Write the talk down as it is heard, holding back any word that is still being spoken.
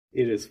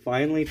It is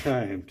finally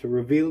time to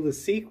reveal the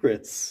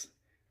secrets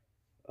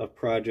of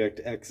Project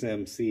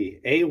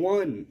XMC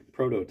A1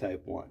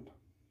 Prototype 1.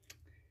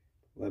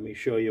 Let me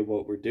show you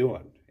what we're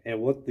doing and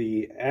what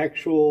the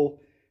actual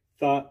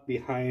thought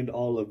behind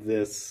all of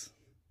this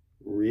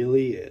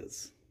really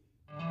is.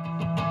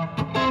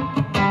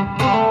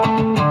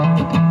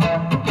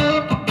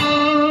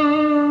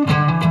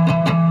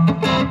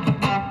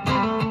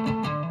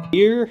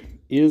 Here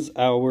is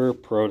our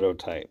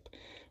prototype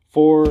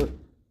for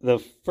the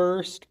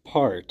first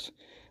part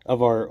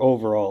of our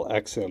overall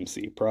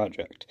XMC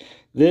project.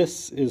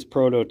 This is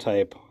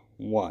prototype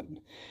 1,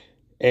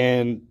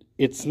 and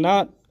it's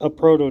not a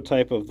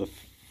prototype of the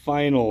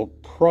final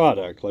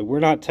product. Like,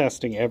 we're not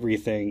testing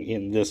everything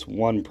in this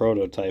one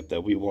prototype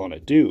that we want to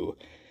do.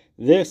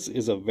 This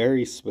is a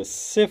very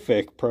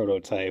specific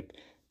prototype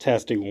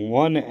testing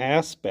one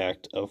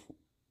aspect of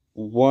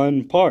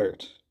one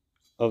part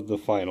of the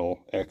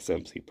final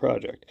XMC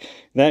project.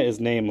 That is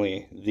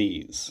namely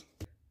these.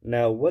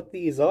 Now, what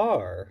these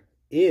are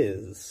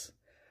is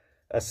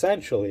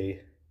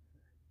essentially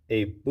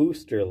a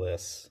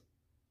boosterless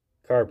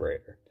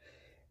carburetor.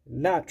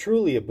 Not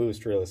truly a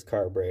boosterless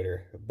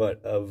carburetor,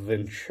 but a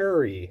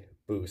Venturi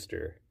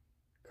Booster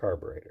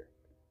carburetor.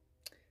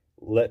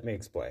 Let me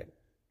explain.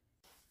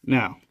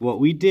 Now, what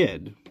we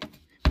did,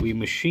 we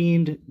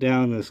machined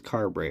down this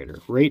carburetor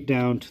right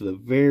down to the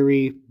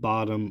very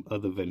bottom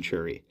of the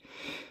Venturi.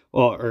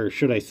 Well, or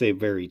should I say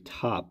very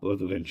top of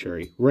the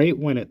Venturi. Right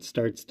when it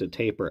starts to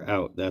taper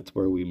out, that's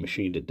where we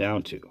machined it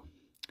down to.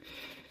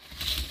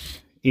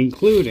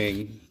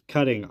 Including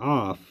cutting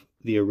off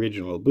the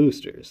original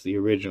boosters, the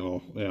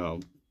original,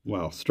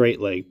 well, straight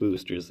leg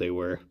boosters they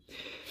were.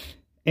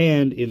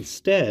 And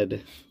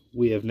instead,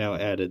 we have now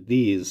added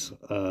these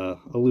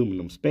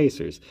aluminum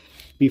spacers.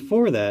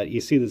 Before that, you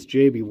see this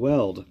JB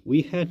Weld.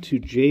 We had to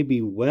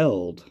JB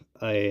Weld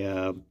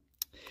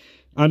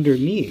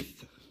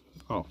underneath.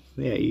 Oh,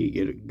 yeah, you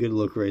get a good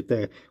look right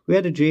there. We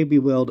had to JB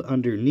Weld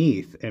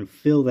underneath and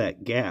fill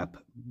that gap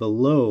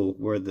below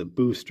where the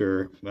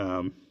booster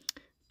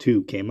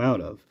tube came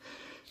out of.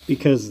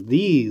 Because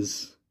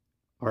these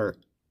are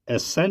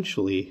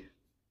essentially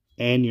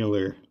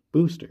annular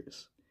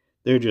boosters.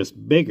 They're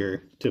just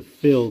bigger to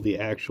fill the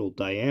actual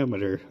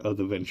diameter of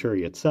the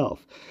Venturi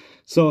itself.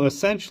 So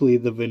essentially,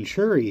 the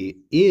Venturi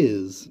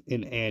is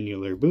an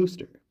annular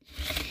booster.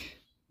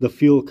 The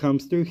fuel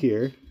comes through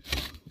here.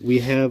 We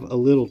have a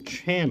little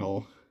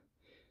channel.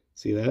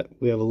 See that?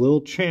 We have a little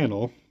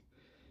channel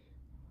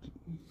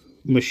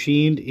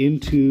machined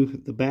into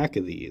the back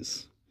of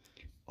these,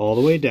 all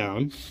the way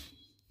down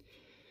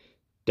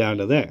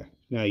to there.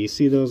 Now, you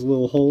see those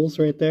little holes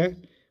right there?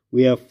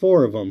 We have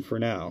 4 of them for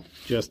now,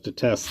 just to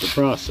test the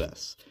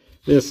process.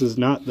 This is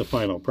not the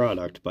final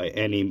product by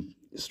any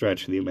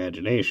stretch of the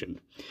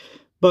imagination.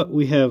 But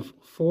we have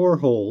 4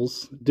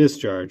 holes,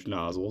 discharge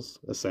nozzles,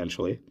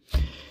 essentially.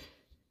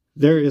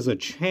 There is a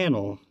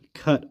channel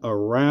cut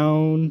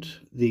around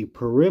the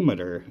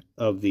perimeter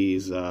of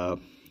these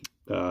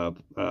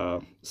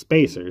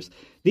spacers.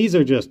 These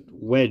are just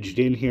wedged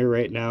in here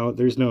right now.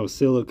 There's no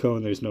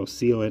silicone, there's no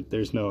sealant,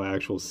 there's no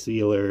actual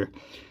sealer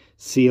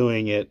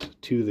sealing it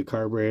to the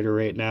carburetor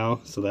right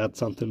now, so that's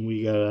something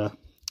we gotta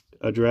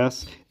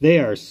address. They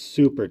are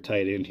super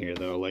tight in here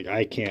though. Like,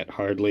 I can't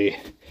hardly,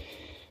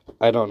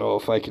 I don't know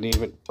if I can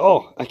even,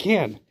 oh, I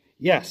can,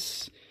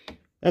 yes.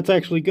 That's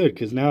actually good,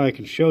 because now I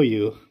can show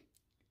you.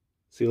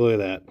 See, look at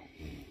that.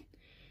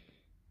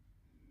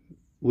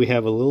 We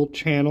have a little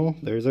channel.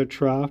 There's our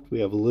trough.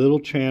 We have a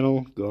little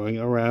channel going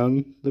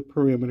around the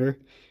perimeter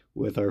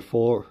with our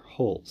 4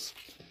 holes.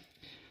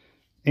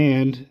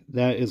 And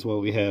that is what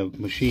we have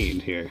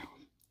machined here.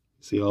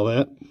 See all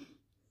that?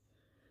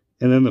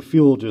 And then the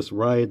fuel just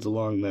rides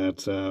along that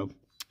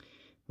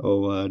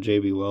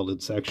JB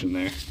welded section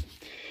there.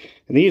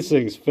 And these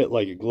things fit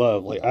like a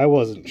glove. Like, I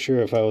wasn't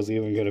sure if I was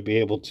even going to be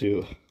able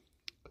to.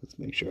 Let's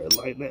make sure I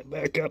line that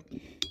back up.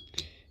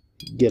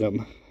 Get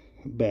them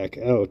back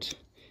out.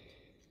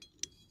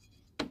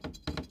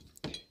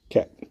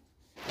 Okay.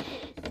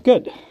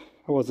 Good.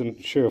 I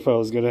wasn't sure if I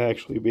was going to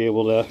actually be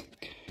able to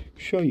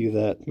show you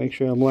that. Make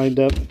sure I'm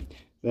lined up.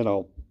 Then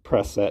I'll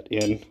press that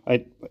in.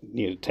 I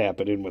need to tap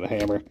it in with a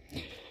hammer.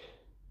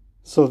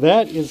 So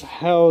that is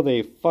how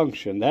they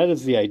function. That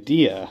is the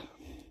idea.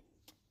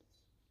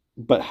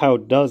 But how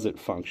does it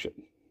function?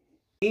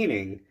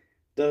 Meaning,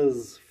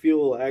 does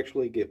fuel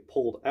actually get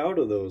pulled out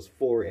of those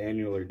 4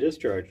 annular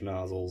discharge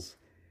nozzles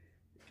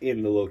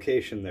in the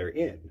location they're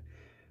in?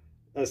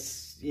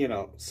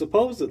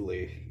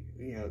 Supposedly,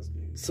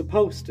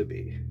 supposed to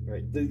be,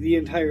 right? The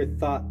entire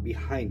thought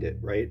behind it,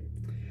 right?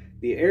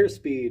 The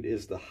airspeed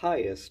is the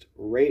highest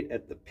right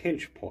at the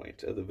pinch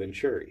point of the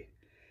Venturi.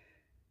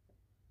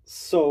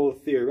 So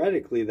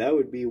theoretically, that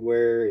would be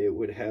where it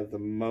would have the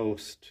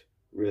most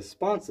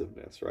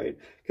responsiveness, right?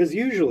 Because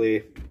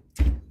usually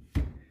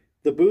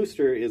the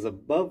booster is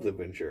above the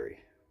Venturi.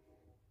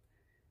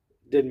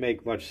 Didn't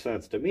make much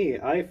sense to me.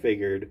 I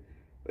figured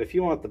if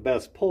you want the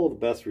best pull, the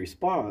best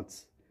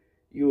response,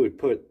 you would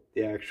put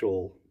the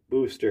actual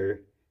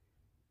booster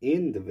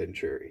in the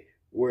Venturi.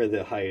 where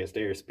the highest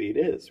airspeed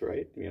is,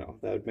 right? You know,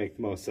 that would make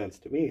the most sense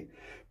to me.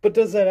 But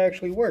does that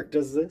actually work?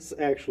 Does this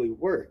actually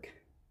work?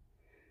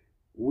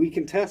 We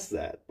can test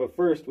that, but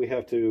first we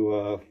have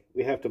to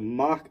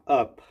mock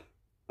up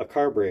a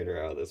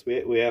carburetor out of this.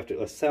 We have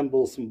to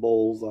assemble some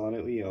bowls on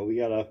it. You know,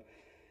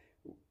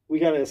 we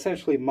gotta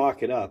essentially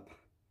mock it up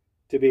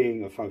to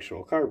being a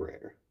functional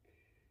carburetor,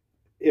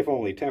 if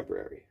only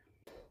temporary.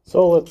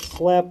 So let's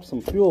slap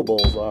some fuel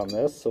bowls on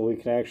this so we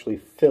can actually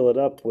fill it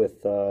up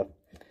with a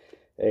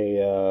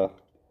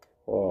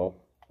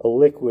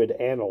liquid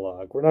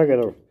analog. We're not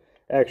going to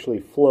actually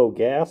flow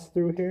gas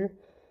through here.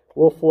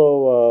 We'll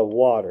flow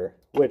water,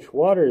 which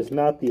water is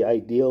not the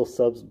ideal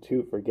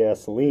substitute for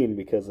gasoline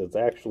because it's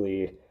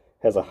actually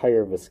has a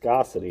higher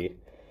viscosity,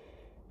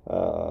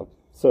 so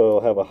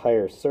it'll have a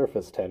higher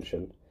surface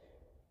tension.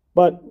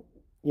 But,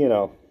 you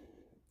know,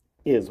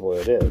 is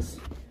what it is.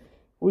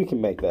 We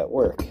can make that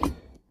work.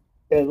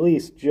 At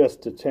least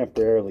just to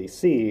temporarily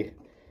see,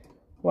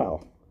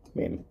 well, I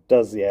mean,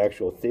 does the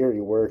actual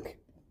theory work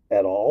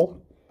at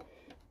all?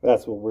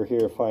 That's what we're here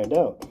to find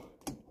out.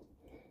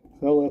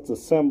 So let's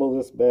assemble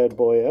this bad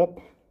boy up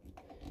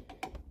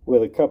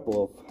with a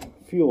couple of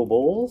fuel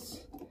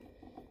bowls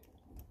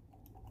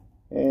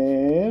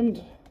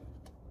and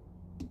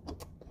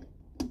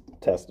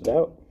test it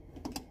out.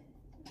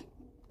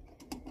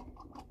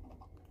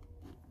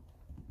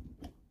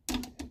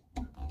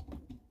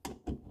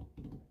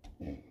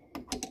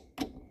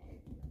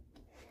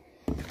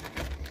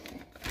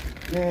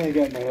 Yeah, I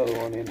got my other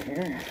one in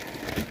here.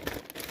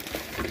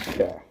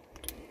 Okay.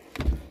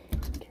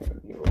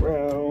 Turn you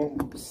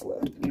around,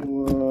 slap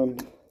you on.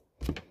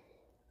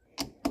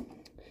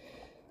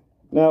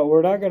 Now,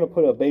 we're not going to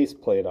put a base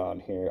plate on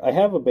here. I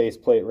have a base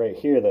plate right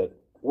here that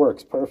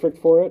works perfect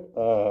for it.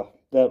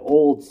 That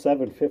old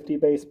 750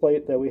 base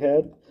plate that we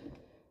had,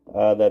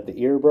 that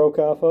the ear broke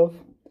off of,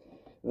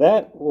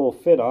 that will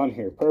fit on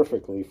here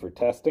perfectly for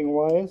testing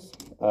wise.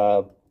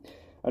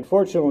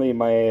 Unfortunately,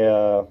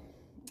 my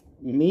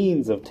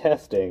means of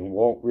testing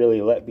won't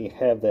really let me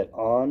have that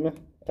on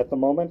at the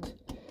moment.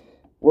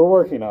 We're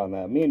working on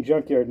that. Me and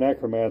Junkyard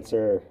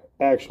Necromancer are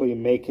actually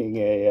making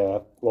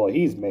a, well,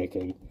 he's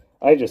making,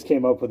 I just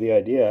came up with the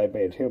idea, I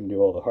made him do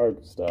all the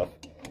hard stuff,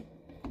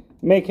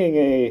 making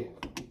a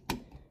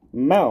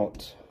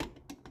mount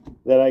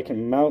that I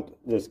can mount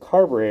this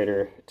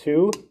carburetor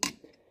to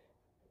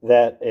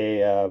that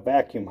a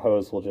vacuum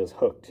hose will just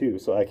hook to,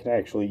 so I can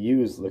actually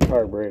use the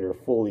carburetor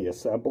fully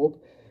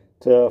assembled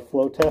to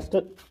flow test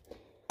it.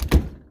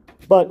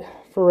 But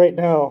for right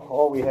now,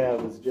 all we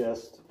have is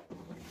just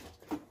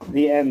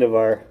the end of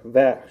our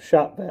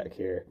shop vac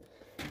here.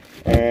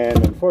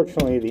 And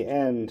unfortunately, the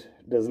end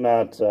does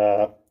not,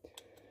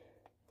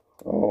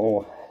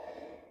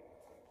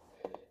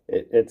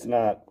 it's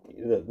not,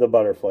 the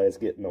butterflies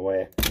get in the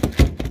way.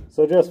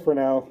 So just for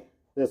now,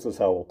 this is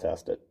how we'll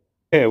test it.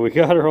 Okay, we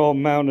got her all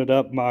mounted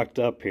up, mocked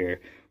up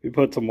here. We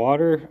put some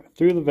water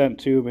through the vent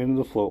tube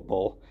into the float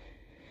bowl.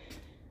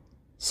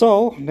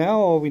 So now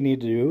all we need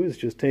to do is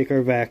just take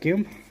our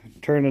vacuum,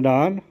 turn it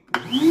on,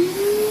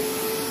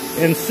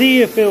 and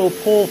see if it'll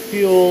pull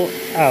fuel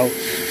out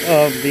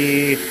of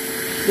the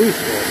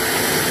booster.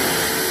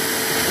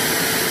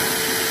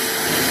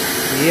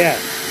 Yes,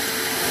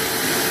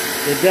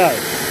 it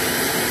does.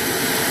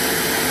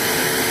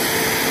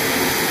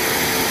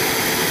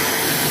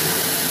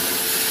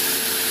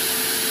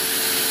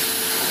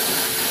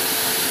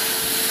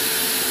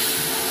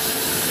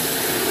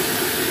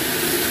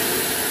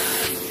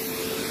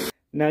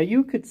 Now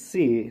you could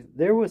see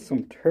there was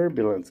some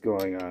turbulence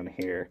going on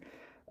here.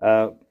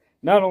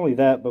 Not only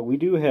that, but we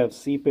do have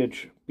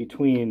seepage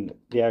between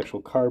the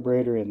actual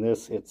carburetor and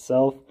this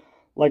itself.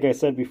 Like I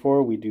said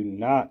before, we do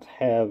not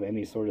have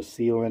any sort of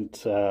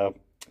sealant,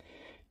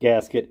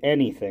 gasket,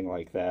 anything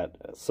like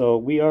that. So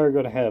we are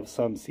going to have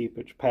some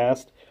seepage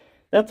passed.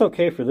 That's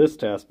okay for this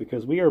test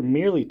because we are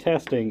merely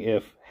testing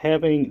if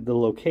having the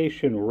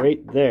location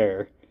right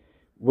there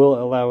will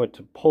allow it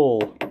to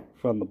pull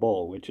from the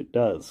bowl, which it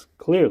does,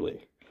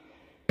 clearly.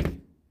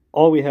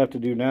 All we have to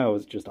do now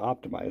is just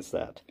optimize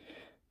that.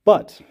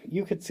 But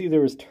you could see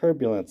there was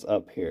turbulence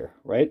up here,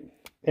 right?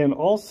 And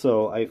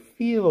also, I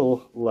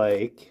feel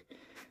like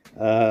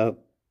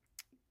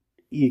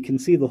you can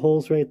see the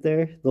holes right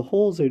there. The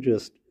holes are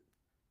just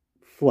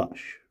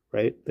flush,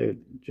 right? They're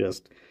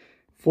just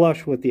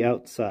flush with the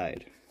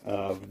outside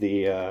of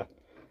the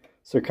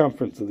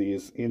circumference of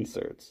these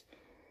inserts.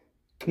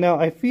 Now,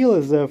 I feel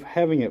as if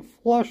having it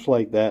flush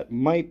like that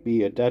might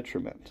be a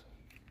detriment.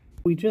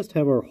 We just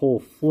have our hole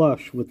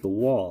flush with the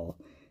wall.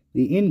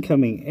 The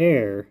incoming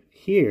air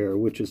here,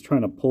 which is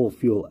trying to pull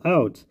fuel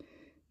out,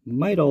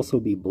 might also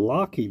be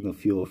blocking the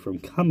fuel from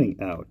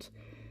coming out.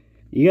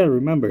 You got to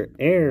remember,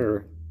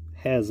 air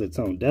has its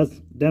own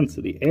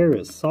density. Air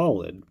is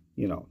solid,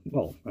 you know,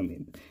 well, I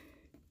mean,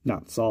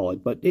 not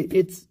solid, but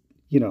it's,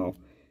 you know,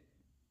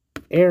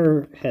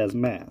 air has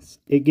mass.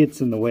 It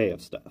gets in the way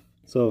of stuff.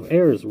 So if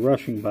air is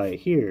rushing by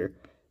here,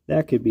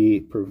 that could be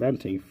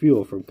preventing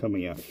fuel from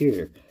coming out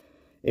here.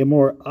 A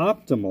more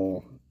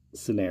optimal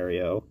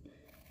scenario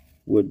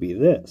would be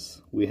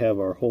this. We have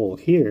our hole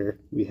here,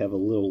 we have a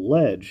little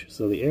ledge,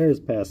 so the air is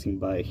passing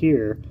by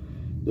here,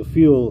 the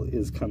fuel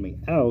is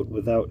coming out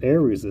without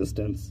air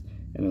resistance,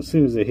 and as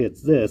soon as it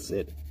hits this,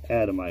 it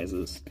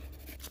atomizes.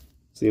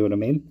 See what I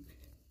mean?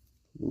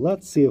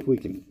 Let's see if we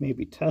can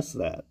maybe test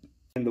that.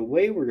 And the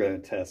way we're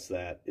going to test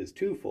that is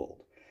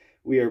twofold.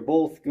 We are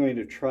both going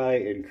to try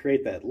and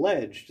create that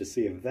ledge to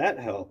see if that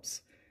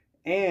helps,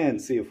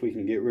 and see if we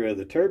can get rid of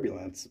the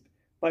turbulence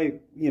by,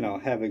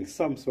 having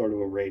some sort of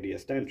a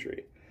radiused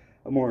entry,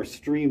 a more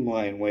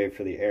streamlined way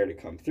for the air to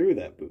come through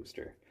that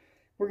booster.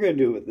 We're going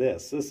to do it with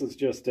this. This is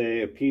just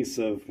a piece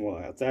of, well,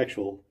 it's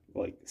actual,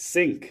 like,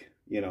 sink,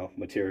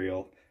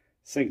 material.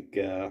 Sink,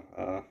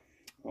 oh,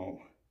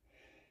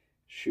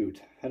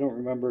 shoot. I don't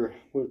remember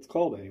what it's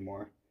called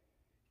anymore.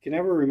 You can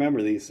never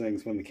remember these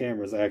things when the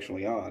camera's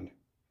actually on.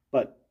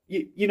 But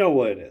you know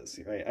what it is,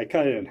 right? I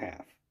cut it in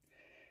half.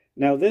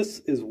 Now this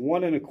is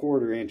 1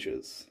 1/4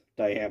 inches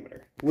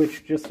diameter,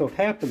 which just so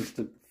happens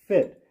to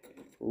fit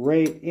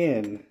right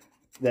in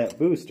that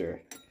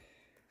booster,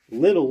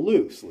 little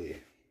loosely.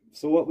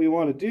 So what we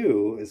want to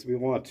do is we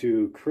want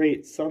to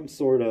create some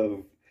sort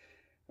of,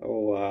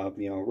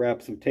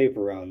 wrap some tape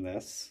around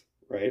this,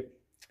 right?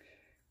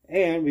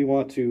 And we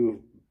want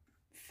to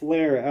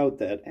flare out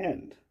that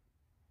end.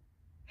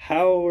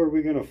 How are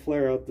we going to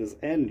flare out this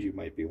end, you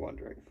might be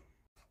wondering?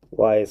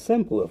 Why, it's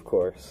simple, of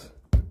course,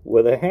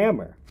 with a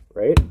hammer,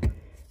 right?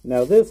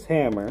 Now this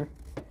hammer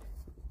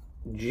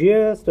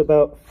just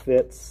about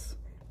fits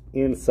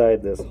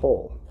inside this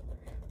hole.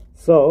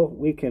 So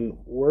we can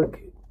work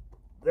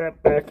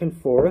that back and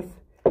forth,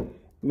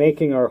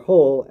 making our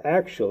hole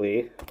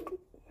actually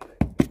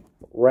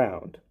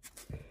round.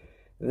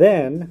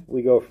 Then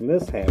we go from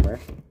this hammer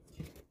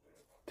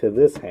to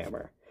this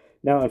hammer.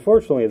 Now,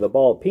 unfortunately, the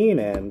ball peen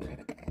end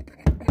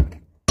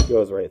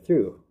goes right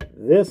through.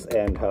 This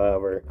end,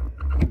 however,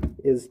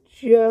 is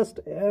just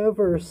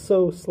ever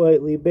so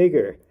slightly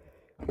bigger.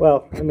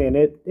 Well, I mean,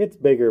 it's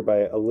bigger by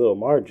a little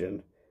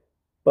margin,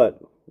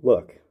 but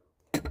look,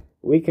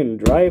 we can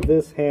drive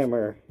this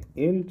hammer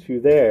into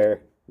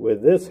there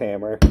with this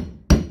hammer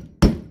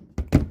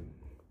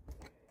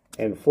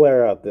and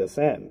flare out this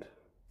end.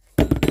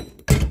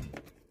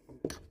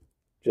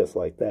 Just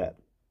like that.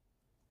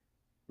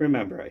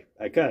 Remember,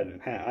 I cut it in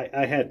half.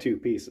 I had 2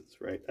 pieces,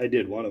 right? I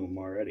did one of them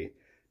already,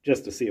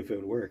 just to see if it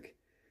would work.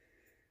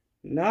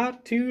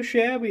 Not too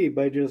shabby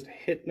by just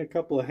hitting a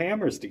couple of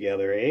hammers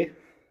together, eh?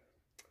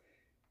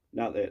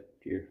 Not that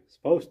you're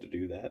supposed to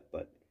do that,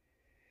 but,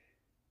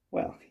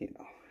 well,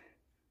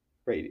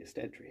 radius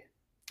entry.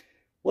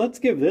 Let's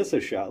give this a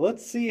shot.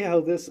 Let's see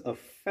how this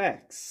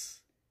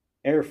affects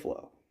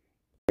airflow.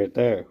 Right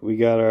there, we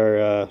got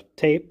our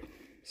tape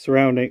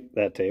surrounding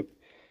that tape.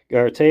 Got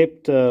our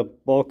tape to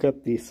bulk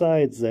up the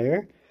sides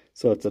there,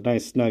 so it's a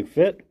nice snug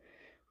fit.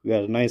 We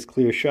got a nice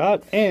clear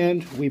shot,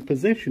 and we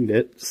positioned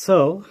it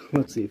so,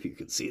 let's see if you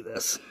can see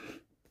this.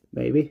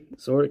 Maybe,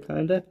 sort of,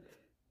 kind of,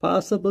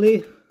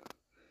 possibly.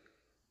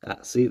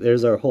 See,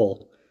 there's our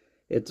hole.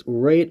 It's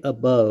right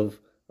above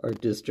our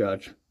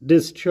discharge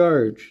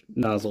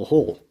nozzle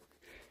hole.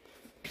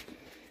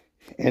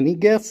 Any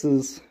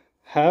guesses,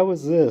 how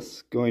is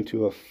this going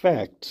to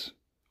affect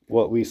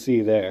what we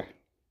see there?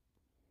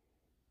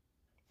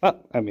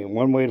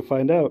 One way to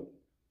find out.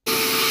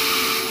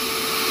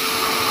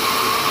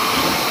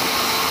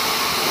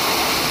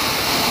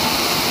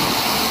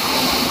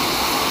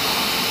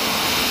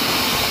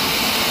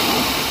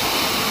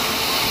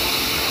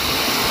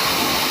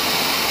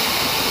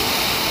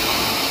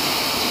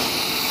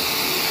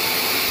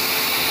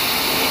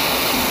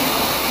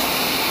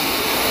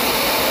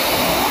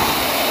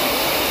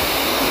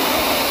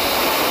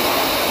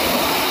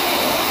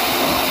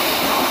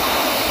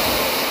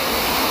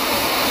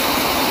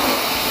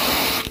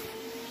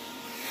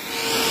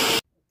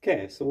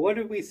 Okay, so what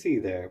did we see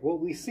there? Well,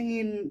 we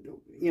seen,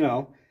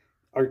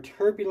 our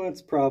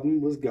turbulence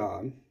problem was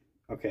gone,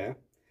 okay?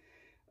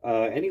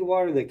 Any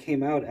water that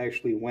came out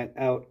actually went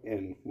out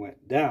and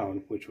went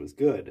down, which was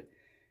good.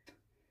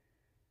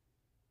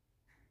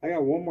 I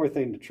got one more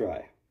thing to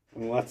try,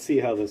 and let's see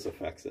how this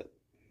affects it.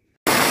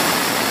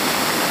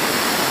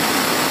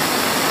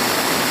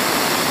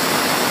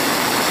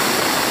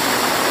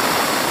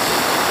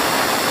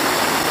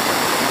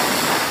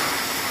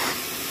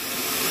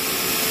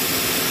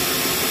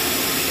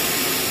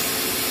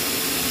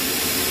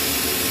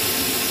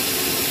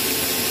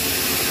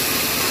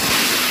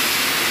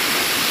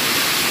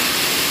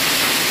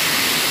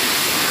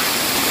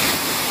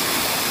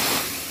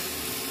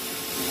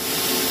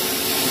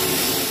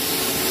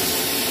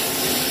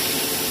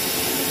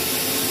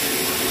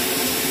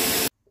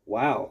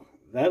 Wow,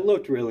 that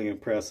looked really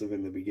impressive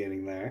in the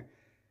beginning there.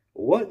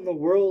 What in the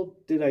world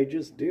did I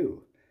just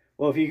do?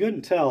 Well, if you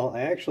couldn't tell,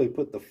 I actually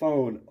put the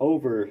phone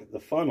over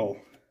the funnel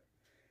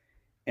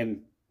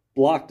and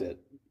blocked it.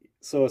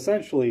 So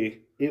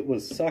essentially, it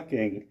was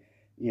sucking,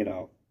 it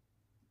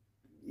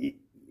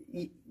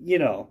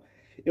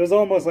was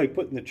almost like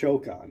putting the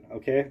choke on,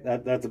 okay?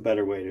 That's a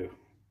better way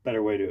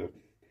to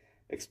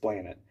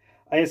explain it.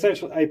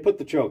 I put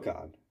the choke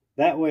on.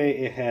 That way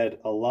it had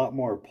a lot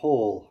more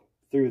pull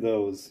through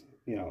those,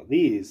 you know,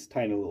 these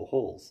tiny little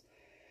holes.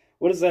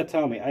 What does that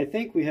tell me? I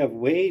think we have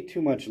way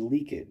too much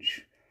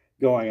leakage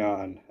going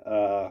on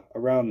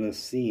around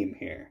this seam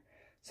here.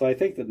 So I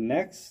think the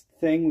next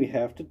thing we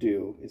have to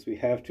do is we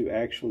have to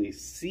actually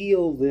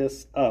seal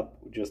this up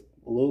with just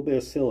a little bit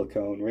of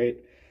silicone right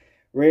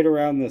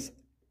around this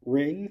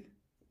ring,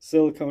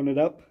 silicone it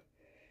up,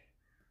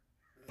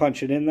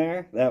 punch it in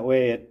there. That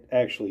way it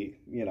actually,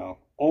 you know,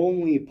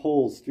 only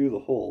pulls through the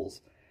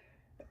holes.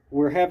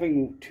 We're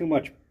having too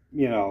much,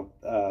 you know,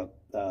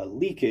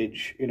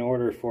 leakage in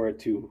order for it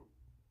to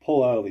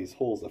pull out of these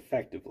holes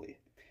effectively,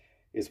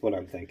 is what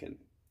I'm thinking.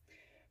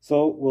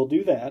 So we'll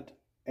do that,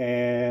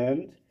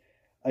 and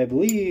I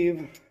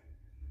believe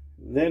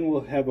then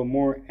we'll have a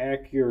more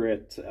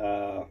accurate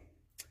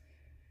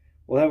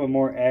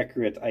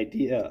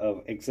idea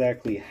of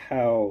exactly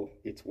how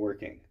it's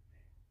working,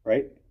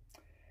 right?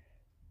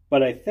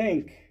 But I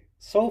think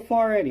so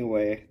far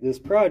anyway, this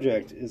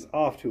project is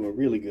off to a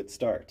really good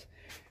start.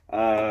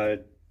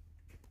 The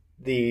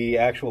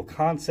actual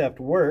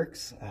concept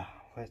works.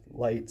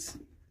 Lights.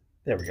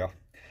 There we go.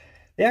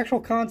 The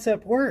actual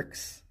concept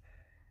works.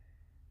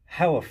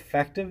 How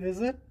effective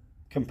is it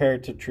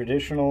compared to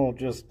traditional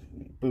just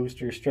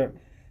booster strip?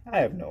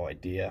 I have no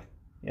idea.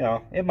 You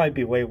know, it might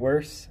be way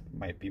worse, it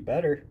might be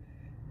better.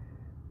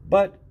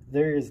 But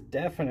there is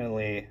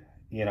definitely,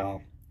 you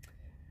know,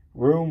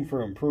 room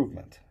for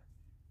improvement.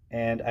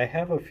 And I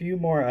have a few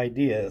more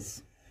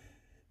ideas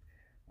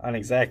on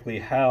exactly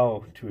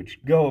how to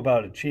go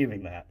about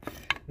achieving that.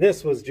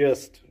 This was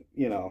just,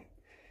 you know,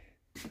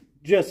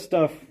 just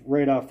stuff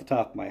right off the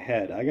top of my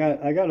head. I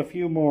got a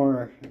few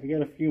more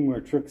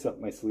tricks up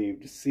my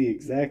sleeve to see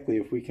exactly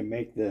if we can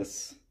make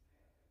this,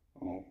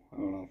 oh, I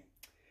don't know,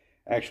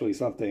 actually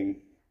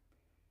something,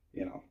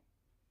 you know,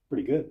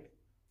 pretty good.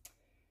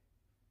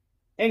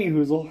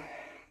 Anyhoozle,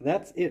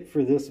 that's it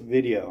for this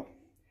video.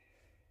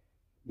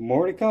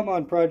 More to come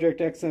on Project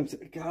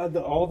XMC. God,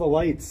 all the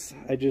lights.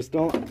 I just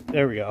don't.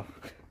 There we go.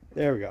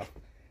 There we go.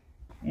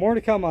 More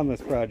to come on this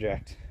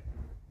project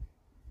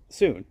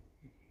soon.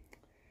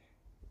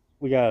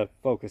 We gotta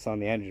focus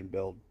on the engine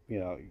build, you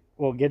know,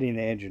 well, getting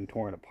the engine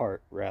torn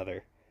apart,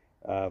 rather.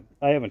 I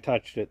haven't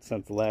touched it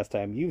since the last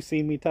time you've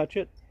seen me touch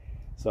it.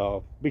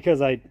 So,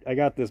 because I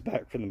got this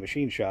back from the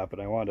machine shop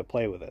and I wanted to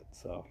play with it.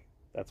 So,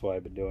 that's what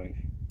I've been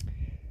doing.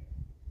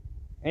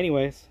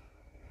 Anyways,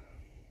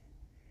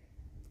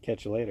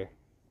 catch you later.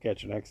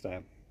 Catch you next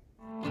time.